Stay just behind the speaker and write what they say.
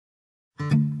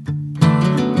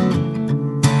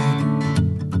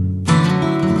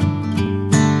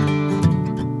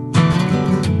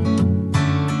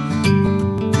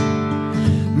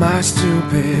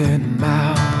open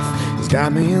mouth has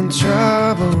got me in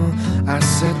trouble. I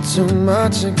said too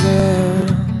much again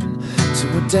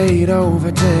to a date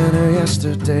over dinner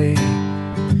yesterday,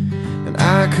 and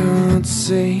I could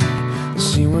see that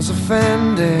she was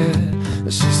offended.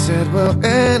 She said, well,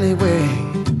 anyway,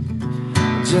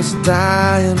 just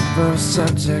dying for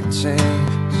subject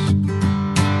change.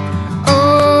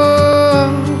 Oh,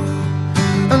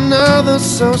 another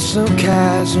social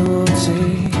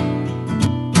casualty.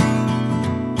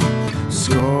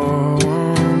 Score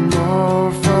one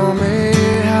more for me.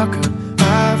 How could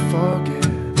I forget?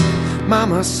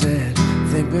 Mama said,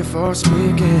 think before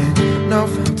speaking. No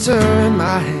filter in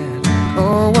my head.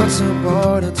 Oh, what's a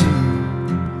boy to do?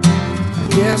 I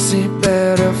guess he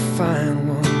better find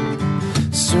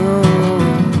one soon.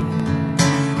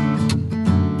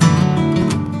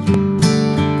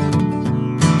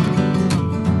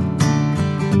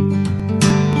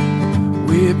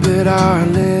 We bit our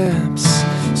lips.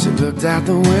 She looked out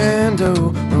the window,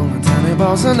 rolling tiny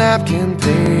balls of napkin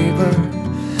paper.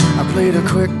 I played a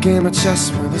quick game of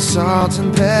chess with a salt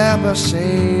and pepper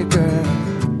shaker,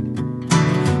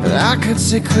 and I could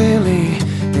see clearly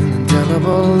an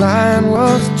indelible line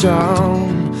was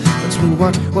drawn between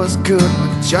what was good,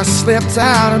 what just slipped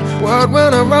out, and what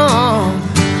went wrong.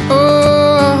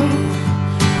 Oh,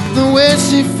 the way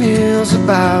she feels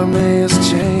about me has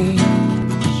changed.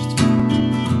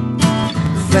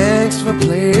 Thanks for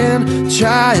playing,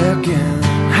 try again.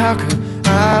 How could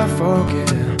I forget?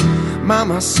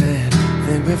 Mama said,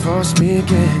 think before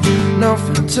speaking. No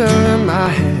filter in my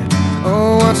head.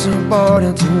 Oh, what's a boy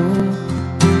to do?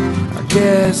 I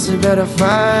guess you better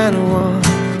find one.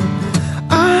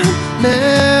 I'm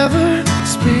never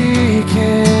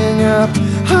speaking up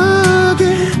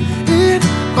again. It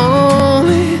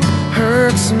only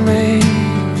hurts me.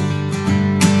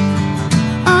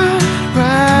 I'd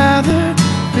rather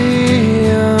be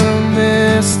a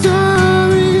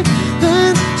mystery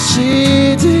than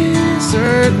she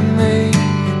desert me.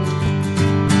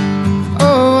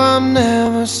 Oh, I'm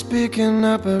never speaking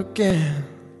up again.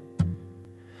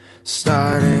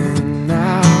 Starting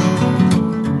now.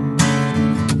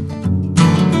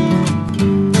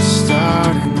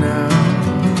 Starting now.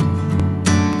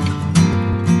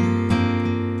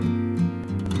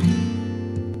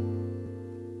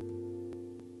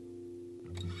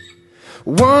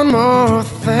 One more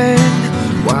thing,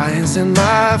 why is it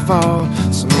my fault?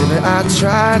 So maybe I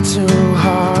tried too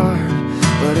hard,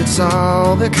 but it's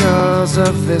all because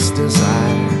of this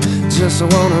desire. Just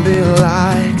wanna be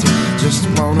liked, just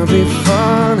wanna be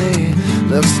funny.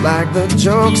 Looks like the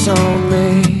joke's on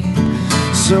me,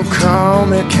 so call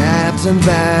me Captain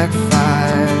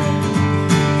Backfire.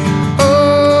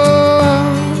 Oh,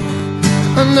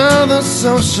 another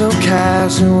social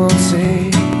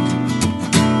casualty.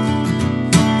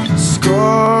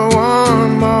 Score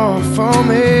one more for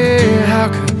me. How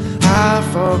could I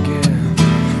forget?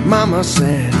 Mama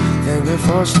said, think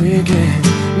before speaking.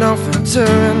 No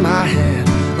filter in my head.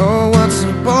 Oh, what's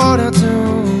a boy to do?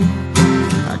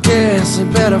 I guess I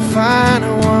better find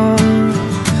one.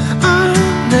 I'm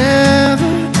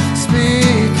never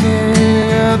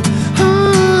speaking up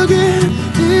again.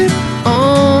 It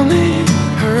only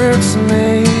hurts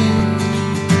me.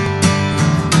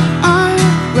 I'd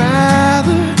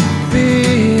rather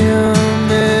be a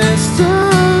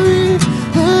mystery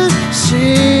than she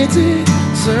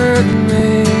desert me.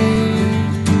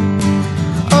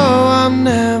 Oh, I'm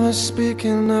never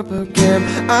speaking up again.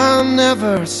 I'm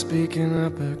never speaking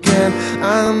up again.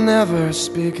 I'm never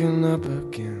speaking up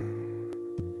again.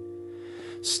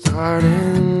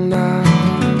 Starting now.